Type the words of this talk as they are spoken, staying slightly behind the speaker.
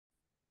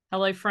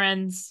Hello,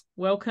 friends.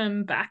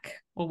 Welcome back,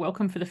 or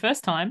welcome for the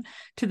first time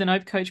to the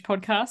Nope Coach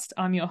podcast.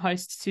 I'm your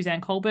host, Suzanne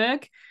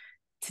Culberg.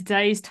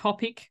 Today's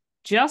topic,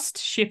 just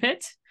ship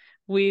it,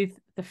 with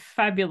the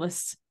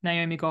fabulous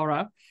Naomi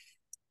Gora.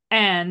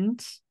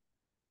 And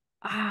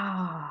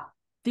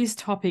this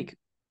topic,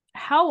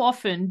 how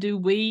often do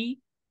we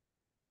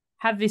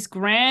have this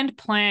grand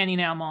plan in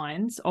our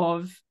minds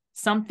of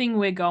something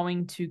we're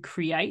going to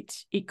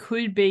create? It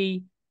could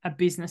be a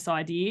business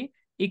idea.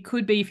 It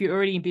could be, if you're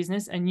already in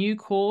business, a new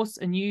course,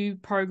 a new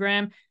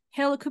program.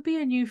 Hell, it could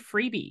be a new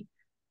freebie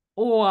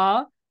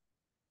or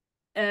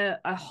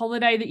a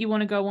holiday that you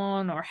want to go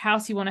on or a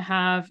house you want to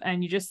have,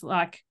 and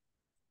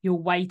you're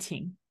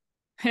waiting.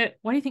 Why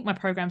do you think my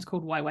program's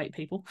called Why Wait,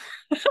 People?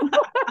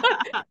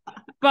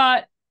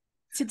 But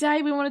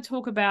today we want to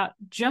talk about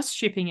just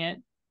shipping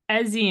it,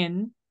 as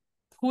in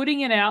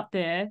putting it out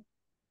there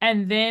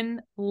and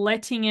then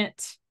letting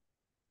it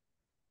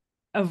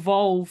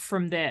evolve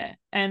from there.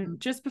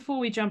 And just before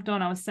we jumped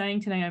on, I was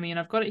saying to Naomi, and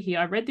I've got it here,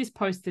 I read this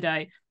post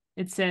today.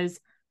 It says,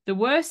 the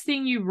worst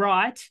thing you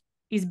write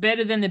is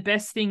better than the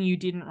best thing you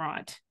didn't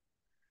write.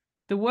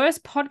 The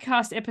worst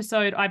podcast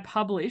episode I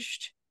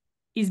published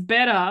is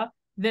better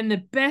than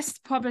the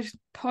best published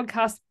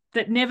podcast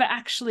that never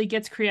actually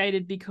gets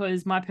created,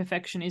 because my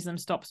perfectionism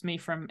stops me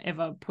from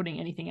ever putting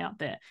anything out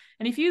there.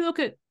 And if you look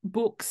at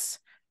books,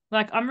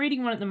 like I'm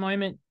reading one at the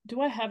moment. Do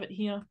I have it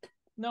here?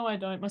 No, I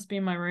don't. It must be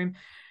in my room.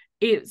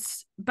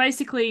 It's like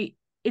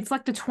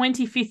the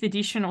 25th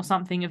edition or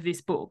something of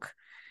this book.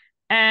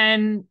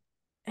 And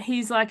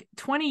he's like,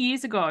 20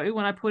 years ago,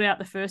 when I put out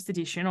the first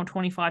edition, or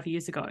 25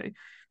 years ago,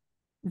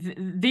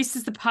 this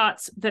is the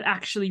parts that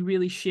actually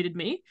really shitted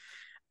me.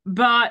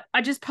 But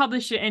I just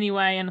published it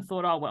anyway, and I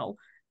thought, oh, well.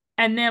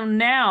 And then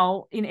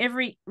now in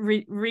every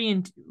reiteration,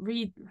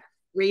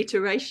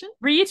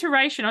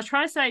 I was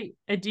trying to say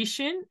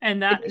edition,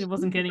 and that it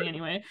wasn't getting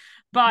anywhere.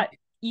 But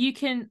you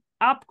can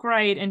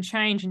upgrade and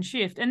change and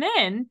shift, and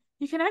then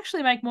you can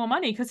actually make more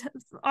money, because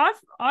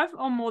I've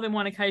on more than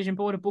one occasion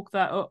bought a book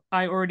that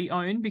I already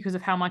own because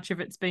of how much of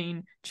it's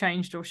been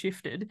changed or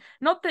shifted.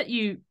 Not that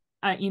you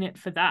are in it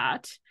for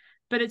that,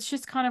 but it's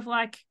just kind of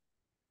like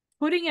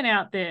putting it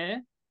out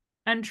there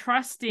and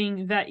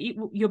trusting that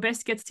your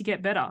best gets to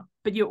get better,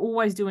 but you're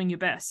always doing your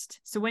best.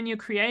 So when you're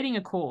creating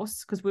a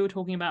course, because we were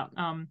talking about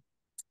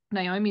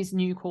Naomi's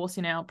new course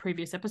in our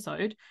previous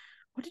episode.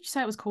 What did you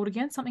say it was called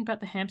again? Something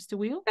about the hamster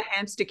wheel? The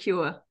hamster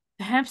cure.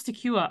 The hamster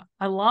cure.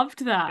 I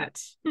loved that.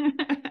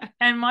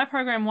 And my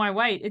program, Why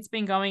Wait, it's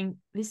been going,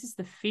 this is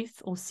the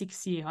 5th or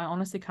 6th year. I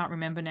honestly can't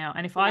remember now.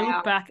 And if I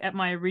look back at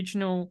my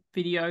original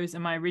videos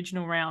and my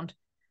original round,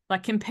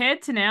 like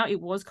compared to now,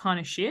 it was kind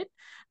of shit.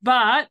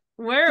 But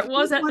where it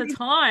was at the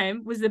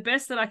time was the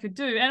best that I could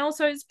do. And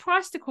also it's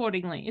priced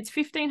accordingly. It's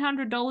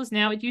 $1,500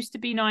 now. It used to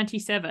be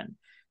 $97.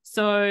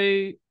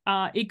 So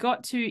it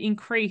got to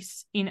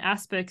increase in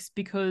aspects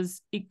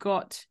because it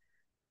got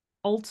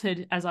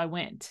altered as I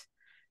went.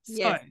 So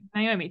yes.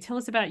 Naomi, tell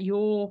us about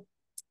your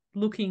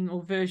looking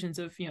or versions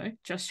of,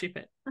 just ship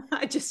it.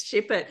 I just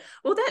ship it.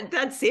 Well,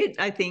 that's it,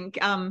 I think.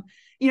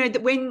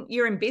 That when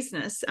you're in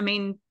business, I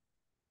mean,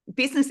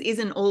 business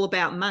isn't all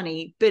about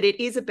money, but it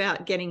is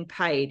about getting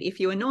paid. If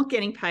you are not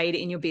getting paid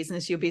in your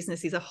business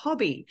is a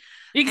hobby.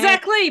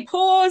 Exactly. And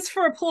pause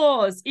for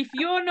applause. If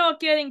you're not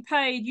getting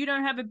paid, you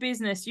don't have a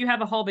business, you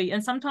have a hobby.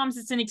 And sometimes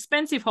it's an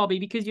expensive hobby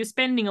because you're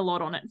spending a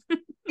lot on it.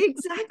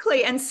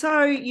 Exactly. And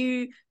so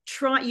you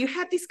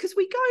have this, because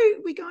we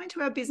go into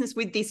our business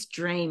with this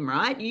dream,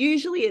 right?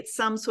 Usually it's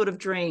some sort of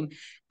dream,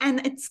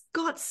 and it's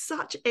got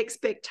such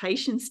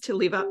expectations to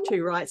live up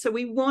to, right? So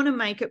we want to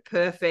make it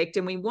perfect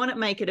and we want to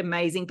make it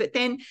amazing, but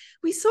then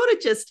we sort of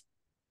just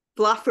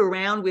fluff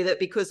around with it,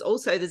 because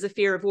also there's a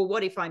fear of, well,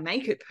 what if I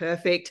make it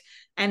perfect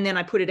and then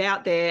I put it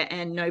out there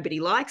and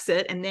nobody likes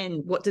it, and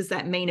then what does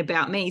that mean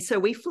about me? So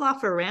we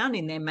fluff around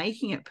in there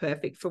making it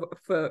perfect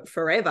for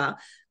forever.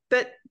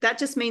 But that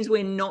just means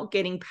we're not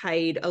getting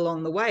paid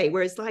along the way.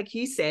 Whereas, like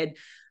you said,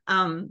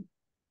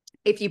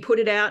 if you put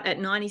it out at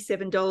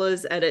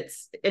 $97 at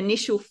its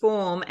initial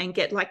form and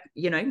get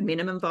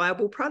minimum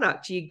viable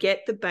product, you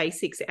get the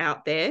basics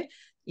out there,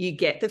 you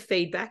get the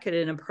feedback at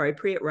an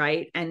appropriate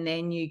rate, and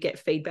then you get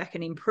feedback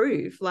and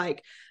improve.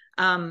 That's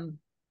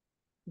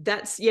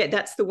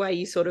the way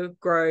you sort of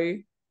grow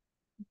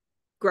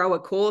a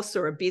course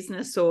or a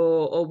business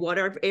or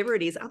whatever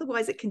it is.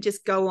 Otherwise it can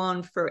just go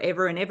on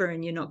forever and ever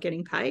and you're not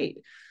getting paid.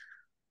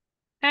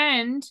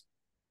 And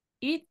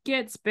it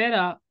gets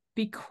better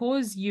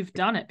because you've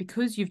done it,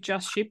 because you've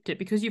just shipped it,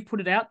 because you've put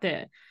it out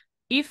there.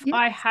 If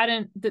I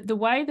hadn't, the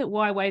way that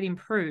Why Wait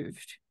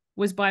improved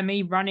was by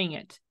me running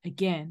it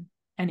again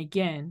and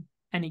again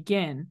and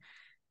again.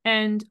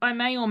 And I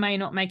may or may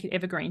not make it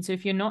evergreen. So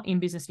if you're not in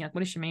business, you're like, what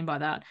does she mean by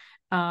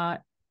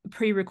that?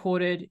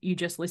 Pre-recorded, you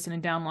just listen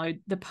and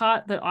download. The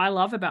part that I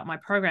love about my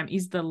program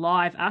is the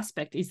live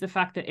aspect, is the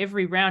fact that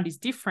every round is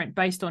different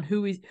based on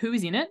who is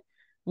in it,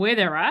 where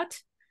they're at.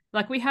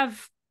 Like, we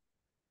have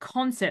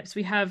concepts,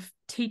 we have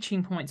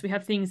teaching points, we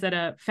have things that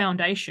are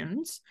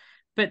foundations,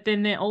 but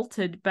then they're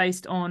altered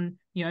based on,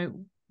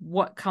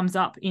 what comes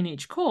up in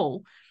each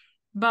call.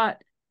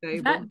 But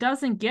that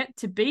doesn't get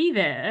to be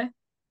there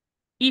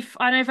if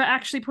I never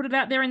actually put it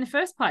out there in the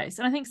first place.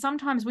 And I think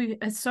sometimes we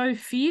are so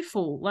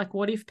fearful, like,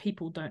 what if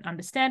people don't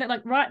understand it?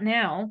 Like right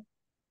now,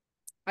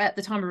 at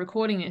the time of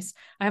recording this,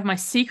 I have my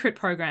secret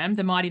program,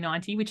 the Mighty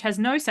 90, which has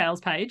no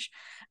sales page.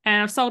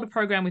 And I've sold a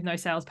program with no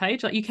sales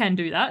page. Like, you can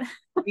do that.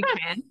 You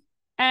can.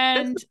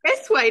 And that's the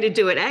best way to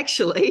do it,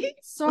 actually.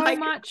 So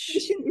much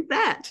is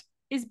that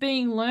is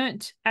being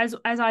learnt as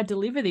I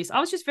deliver this. I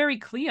was just very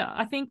clear.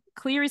 I think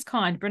clear is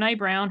kind. Brene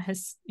Brown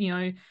has,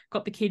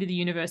 got the key to the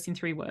universe in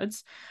 3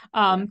 words.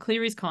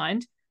 Clear is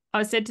kind.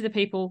 I said to the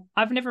people,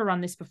 I've never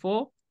run this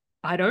before.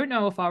 I don't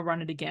know if I'll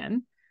run it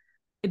again.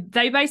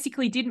 They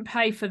basically didn't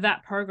pay for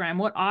that program.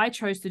 What I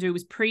chose to do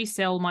was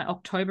pre-sell my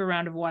October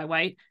round of Why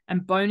Wait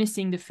and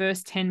bonusing the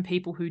first 10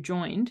 people who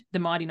joined the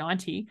Mighty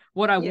 90.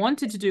 What I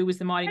wanted to do was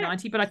the Mighty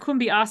 90, but I couldn't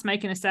be asked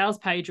making a sales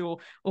page or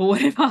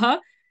whatever.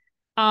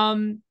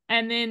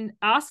 And then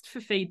asked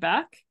for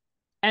feedback,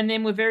 and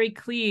then we're very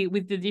clear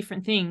with the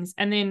different things.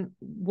 And then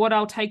what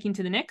I'll take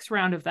into the next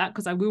round of that,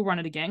 because I will run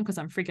it again because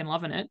I'm freaking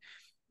loving it.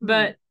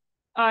 But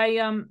I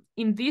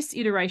in this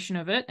iteration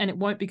of it, and it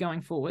won't be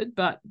going forward,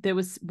 but there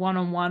was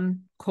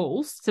one-on-one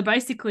calls. So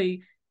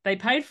basically they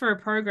paid for a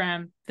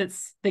program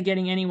they're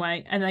getting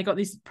anyway, and they got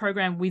this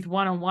program with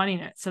one-on-one in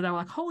it. So they were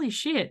like, holy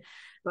shit.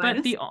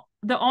 Bonus. But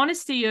the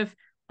honesty of,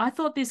 I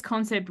thought this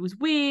concept was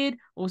weird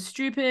or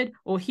stupid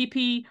or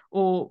hippie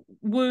or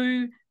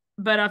woo,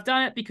 but I've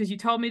done it because you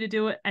told me to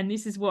do it, and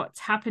this is what's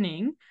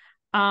happening,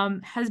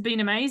 has been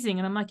amazing.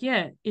 And I'm like,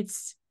 yeah,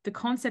 the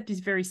concept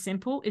is very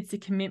simple. It's the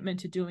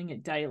commitment to doing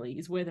it daily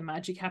is where the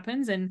magic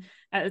happens. And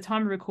at the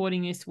time of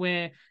recording this,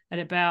 we're at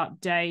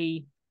about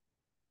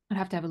I'd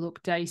have to have a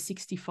look, day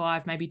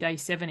 65, maybe day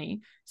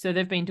 70. So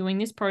they've been doing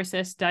this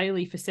process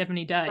daily for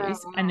 70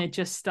 days, and they're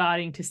just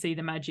starting to see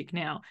the magic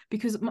now,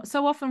 because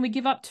so often we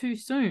give up too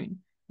soon.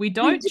 We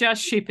don't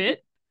just ship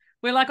it.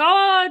 We're like,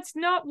 oh, it's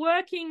not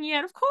working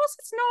yet. Of course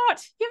it's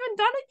not. You haven't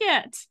done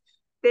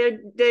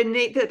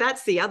it yet.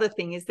 That's the other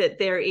thing, is that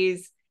there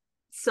is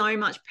so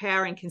much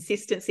power and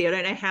consistency. I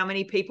don't know how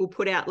many people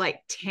put out like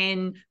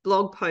 10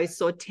 blog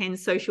posts or 10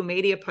 social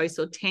media posts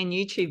or 10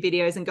 YouTube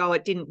videos and go,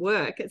 it didn't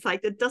work. It's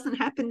like, it doesn't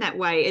happen that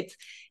way.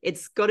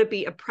 It's got to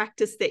be a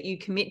practice that you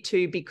commit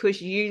to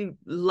because you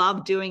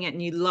love doing it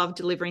and you love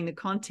delivering the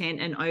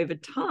content. And over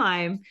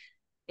time,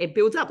 it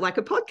builds up like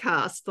a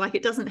podcast. Like,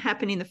 it doesn't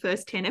happen in the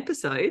first 10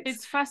 episodes.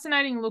 It's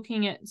fascinating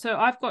looking at, so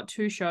I've got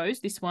 2 shows,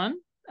 this one,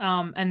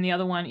 and the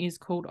other one is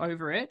called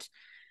Over It.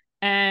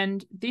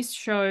 And this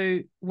show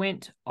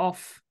went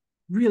off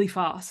really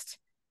fast.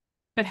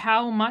 But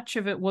how much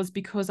of it was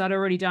because I'd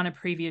already done a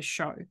previous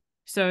show?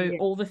 So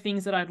all the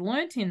things that I'd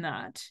learnt in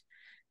that.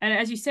 And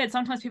as you said,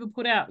 sometimes people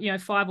put out,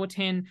 5 or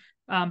 10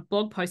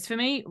 blog posts. For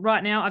me,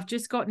 right now, I've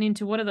just gotten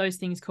into, what are those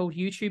things called?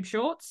 YouTube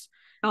shorts.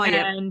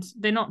 And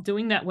they're not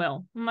doing that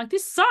well. I'm like,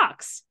 this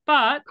sucks.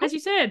 But as you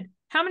said,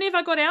 how many have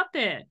I got out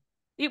there?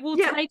 It will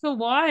take a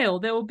while.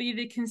 There will be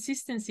the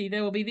consistency.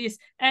 There will be this.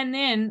 And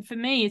then for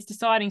me, it's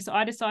deciding. So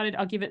I decided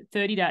I'll give it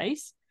 30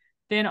 days.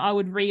 Then I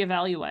would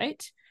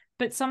reevaluate.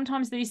 But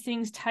sometimes these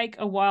things take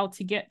a while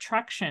to get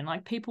traction.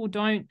 Like, people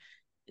don't,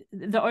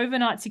 the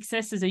overnight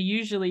successes are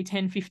usually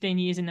 10, 15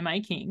 years in the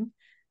making.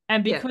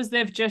 And because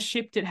they've just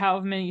shipped it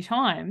however many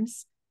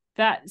times,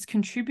 that's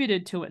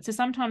contributed to it. So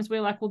sometimes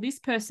we're like, well, this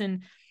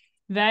person,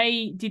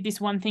 they did this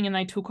one thing and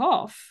they took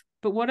off.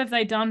 But what have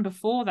they done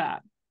before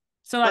that?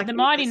 So like the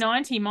Mighty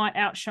 90 might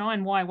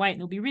outshine Why Wait. And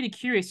it'll be really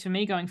curious for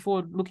me going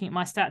forward, looking at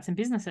my stats and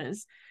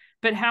businesses.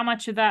 But how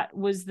much of that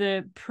was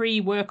the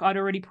pre-work I'd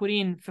already put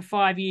in for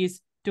 5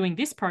 years doing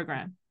this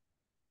program?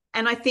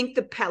 And I think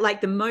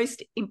the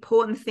most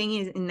important thing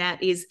in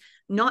that is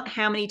not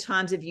how many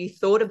times have you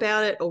thought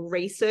about it or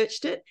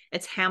researched it.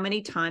 It's how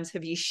many times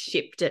have you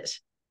shipped it.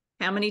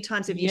 How many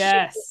times have you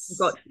shipped it,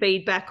 got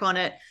feedback on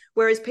it?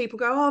 Whereas people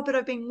go, oh, but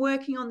I've been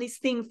working on this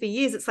thing for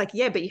years. It's like,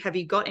 yeah, but have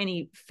you got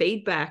any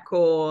feedback,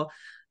 or,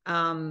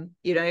 do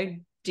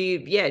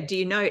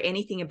you know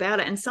anything about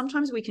it? And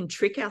sometimes we can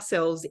trick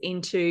ourselves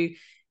into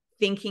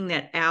thinking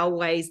that our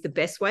way is the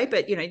best way.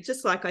 But,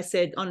 just like I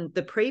said on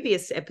the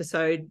previous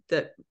episode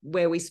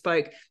where we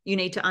spoke, you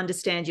need to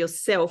understand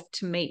yourself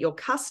to meet your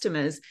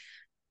customers.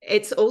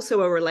 It's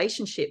also a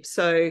relationship.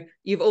 So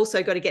you've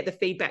also got to get the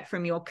feedback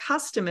from your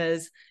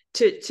customers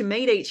to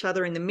meet each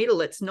other in the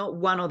middle. It's not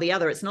one or the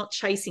other. It's not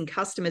chasing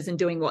customers and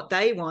doing what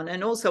they want.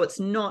 And also, it's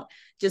not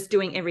just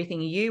doing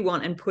everything you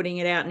want and putting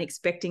it out and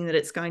expecting that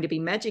it's going to be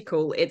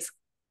magical. It's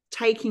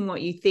taking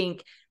what you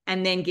think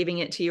and then giving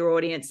it to your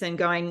audience and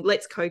going,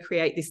 let's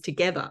co-create this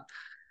together.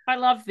 I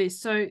love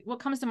this. So what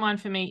comes to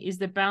mind for me is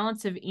the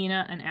balance of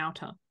inner and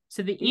outer.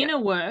 So the inner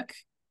work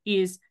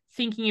is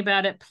thinking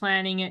about it,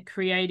 planning it,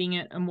 creating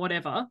it, and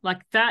whatever.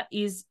 Like, that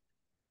is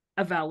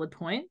a valid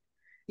point.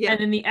 And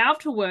then the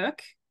outer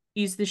work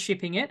is the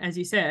shipping it, as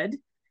you said.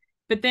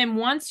 But then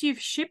once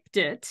you've shipped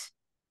it,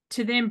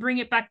 to then bring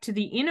it back to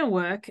the inner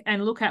work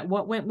and look at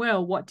what went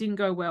well, what didn't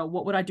go well,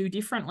 what would I do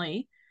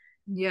differently.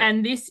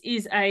 And this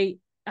is a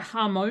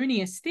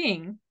harmonious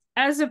thing.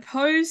 as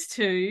opposed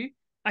to,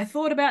 I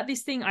thought about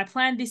this thing, I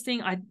planned this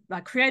thing, I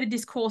created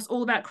this course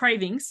all about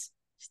cravings.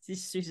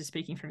 This is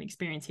speaking from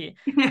experience here.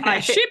 I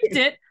shipped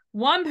it.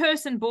 One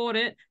person bought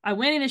it. I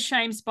went in a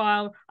shame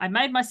spiral. I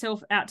made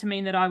myself out to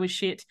mean that I was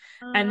shit.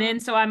 And then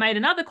so I made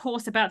another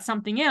course about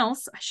something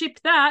else. I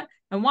shipped that,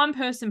 and one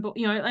person bought,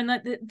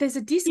 and there's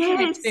a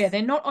disconnect there.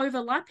 They're not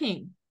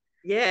overlapping.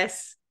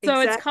 Yes. So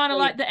exactly. It's kind of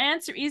like the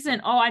answer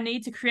isn't, I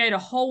need to create a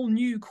whole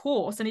new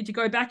course. I need to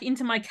go back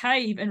into my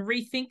cave and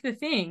rethink the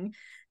thing.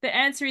 The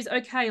answer is,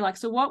 okay, like,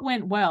 so what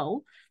went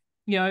well?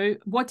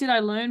 What did I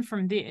learn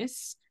from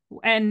this?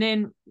 And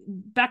then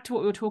back to what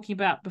we were talking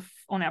about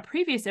on our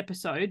previous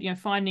episode,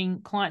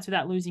 finding clients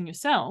without losing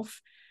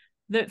yourself,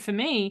 that for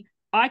me,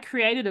 I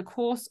created a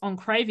course on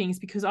cravings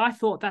because I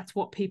thought that's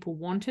what people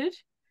wanted,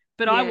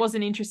 but I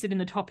wasn't interested in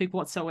the topic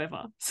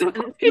whatsoever. So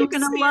and it's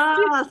not going to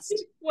last.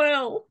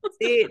 Well,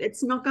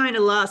 it's not going to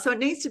last. So it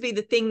needs to be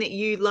the thing that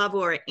you love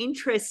or are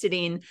interested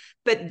in,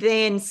 but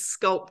then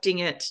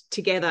sculpting it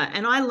together.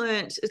 And I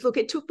learned, look,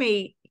 it took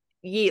me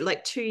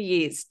 2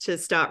 years to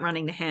start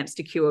running the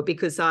hamster cure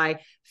because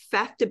I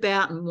faffed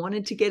about and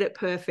wanted to get it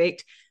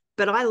perfect.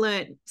 But I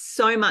learned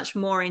so much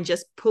more in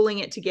just pulling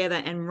it together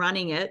and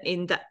running it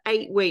in the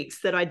 8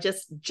 weeks that I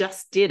just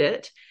did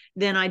it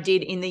than I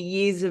did in the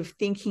years of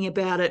thinking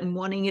about it and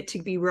wanting it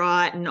to be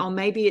right. And,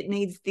 maybe it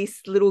needs this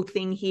little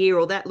thing here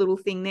or that little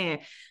thing there.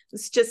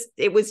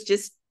 It was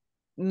just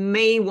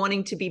me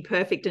wanting to be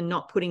perfect and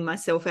not putting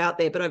myself out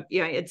there. But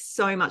it's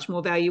so much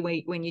more value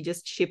when you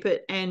just ship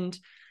it and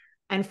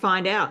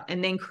find out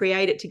and then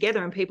create it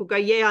together, and people go,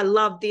 yeah, I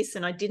love this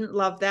and I didn't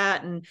love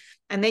that. And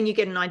then you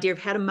get an idea of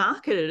how to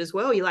market it as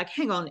well. You're like,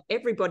 hang on,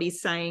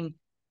 everybody's saying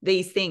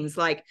these things.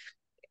 Like,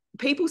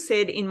 people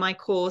said in my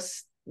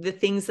course the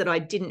things that I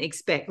didn't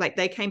expect. Like,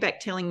 they came back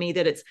telling me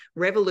that it's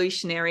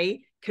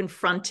revolutionary,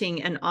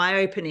 confronting, and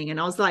eye-opening. And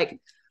I was like,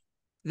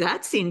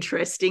 that's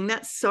interesting.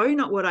 That's so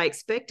not what I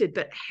expected.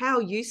 But how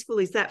useful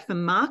is that for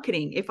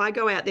marketing? If I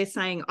go out there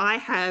saying I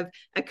have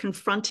a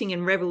confronting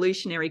and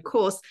revolutionary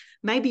course,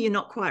 maybe you're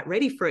not quite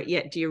ready for it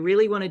yet. Do you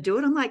really want to do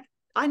it? I'm like,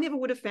 I never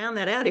would have found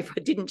that out if I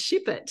didn't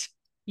ship it.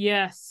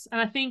 Yes. And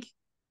I think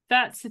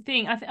that's the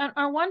thing.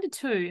 I wonder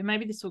too, and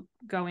maybe this will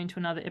go into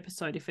another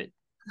episode. If it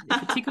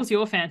tickles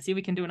your fancy,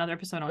 we can do another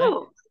episode on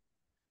it.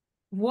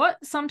 What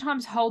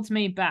sometimes holds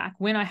me back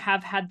when I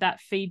have had that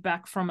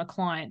feedback from a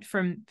client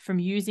from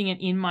using it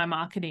in my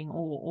marketing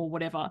or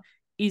whatever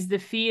is the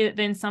fear that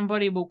then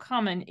somebody will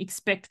come and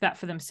expect that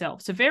for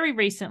themselves. So very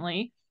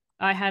recently,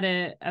 I had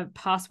a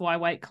past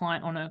Y-Weight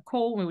client on a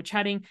call. We were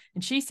chatting,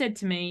 and she said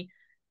to me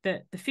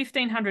that the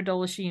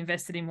 $1,500 she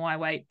invested in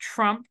Y-Weight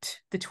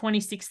trumped the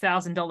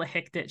 $26,000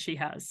 HEC debt she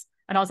has.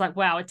 And I was like,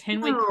 wow, a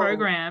 10-week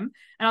program.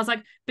 And I was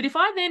like, but if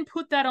I then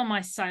put that on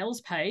my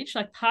sales page,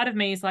 like, part of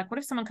me is like, what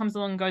if someone comes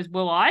along and goes,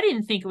 well, I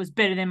didn't think it was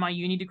better than my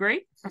uni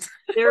degree?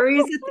 There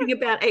is a thing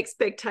about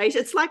expectation.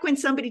 It's like when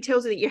somebody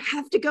tells you that you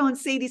have to go and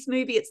see this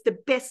movie, it's the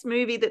best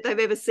movie that they've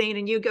ever seen,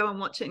 and you go and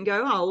watch it and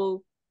go, oh,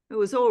 well, it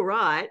was all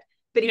right.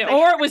 But if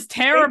or it was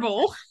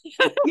terrible.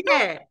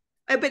 Yeah.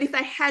 But if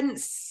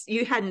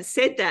you hadn't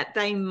said that,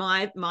 they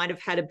might have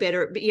had a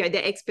better, but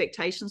their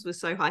expectations were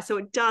so high.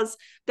 So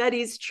that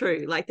is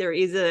true. Like, there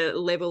is a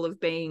level of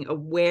being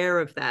aware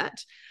of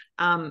that.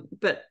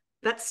 But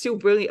that's still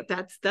brilliant.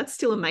 That's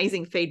still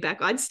amazing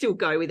feedback. I'd still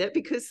go with it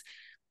because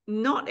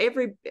not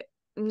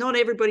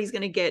everybody's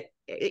going to get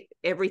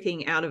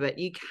everything out of it.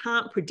 You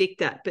can't predict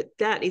that, but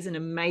that is an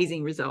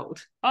amazing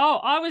result. Oh,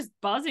 I was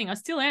buzzing. I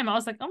still am. I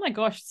was like, oh my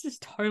gosh, this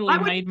just totally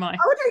made my... I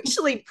would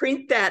actually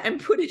print that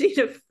and put it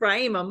in a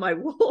frame on my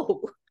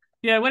wall.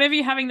 Yeah, whenever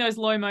you're having those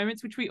low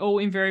moments, which we all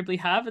invariably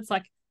have, it's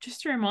like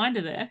just a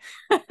reminder there.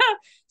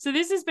 So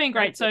this has been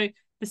great. So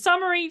the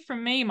summary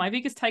from me, my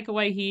biggest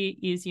takeaway here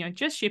is,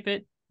 just ship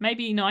it.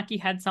 Maybe Nike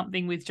had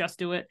something with just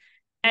do it.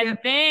 And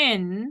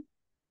then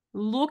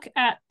look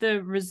at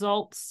the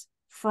results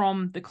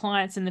from the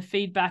clients and the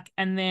feedback,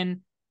 and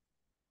then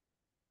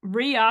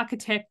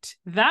re-architect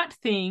that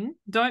thing.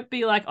 Don't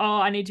be like, oh,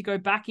 I need to go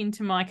back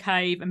into my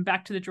cave and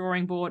back to the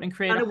drawing board and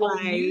create a whole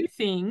new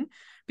thing,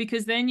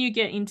 because then you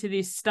get into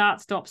this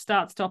start,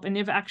 stop, and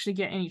never actually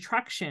get any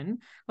traction.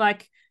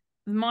 Like,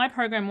 my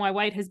program,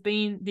 Y-Weight, has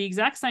been the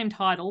exact same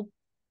title,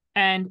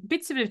 and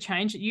bits of it have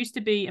changed. It used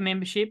to be a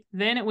membership,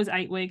 then it was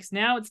 8 weeks,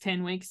 now it's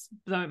 10 weeks,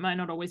 though it may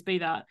not always be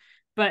that.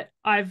 But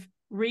I've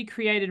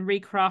recreated,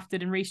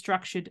 recrafted, and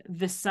restructured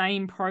the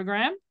same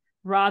program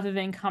rather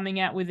than coming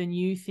out with a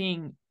new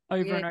thing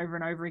over and over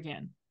and over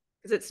again.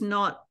 Because it's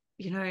not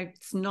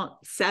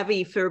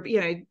savvy for,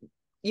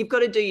 you've got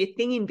to do your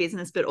thing in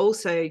business, but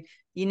also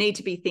you need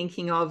to be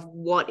thinking of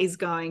what is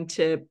going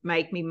to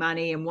make me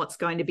money and what's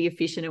going to be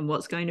efficient and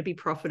what's going to be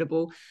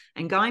profitable.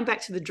 And going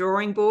back to the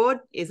drawing board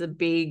is a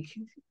big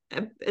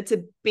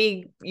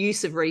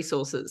use of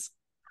resources.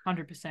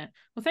 100%.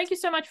 Well, thank you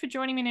so much for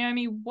joining me,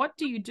 Naomi. What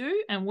do you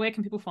do and where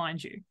can people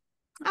find you?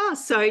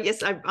 So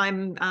yes,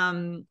 I'm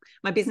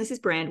my business is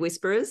Brand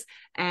Whisperers,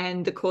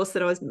 and the course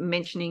that I was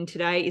mentioning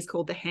today is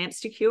called the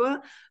Hamster Cure,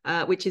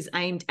 which is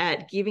aimed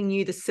at giving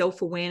you the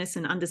self-awareness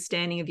and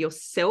understanding of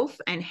yourself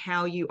and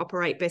how you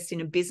operate best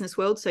in a business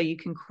world, so you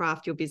can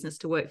craft your business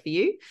to work for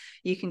you.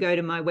 You can go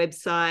to my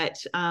website,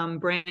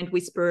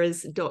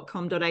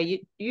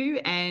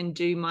 brandwhisperers.com.au, and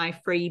do my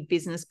free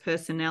business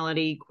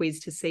personality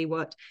quiz to see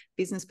what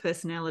business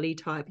personality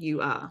type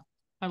you are.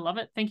 I love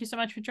it. Thank you so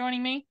much for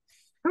joining me.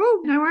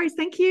 Oh, no worries.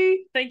 Thank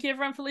you. Thank you,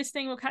 everyone, for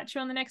listening. We'll catch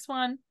you on the next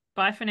one.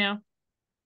 Bye for now.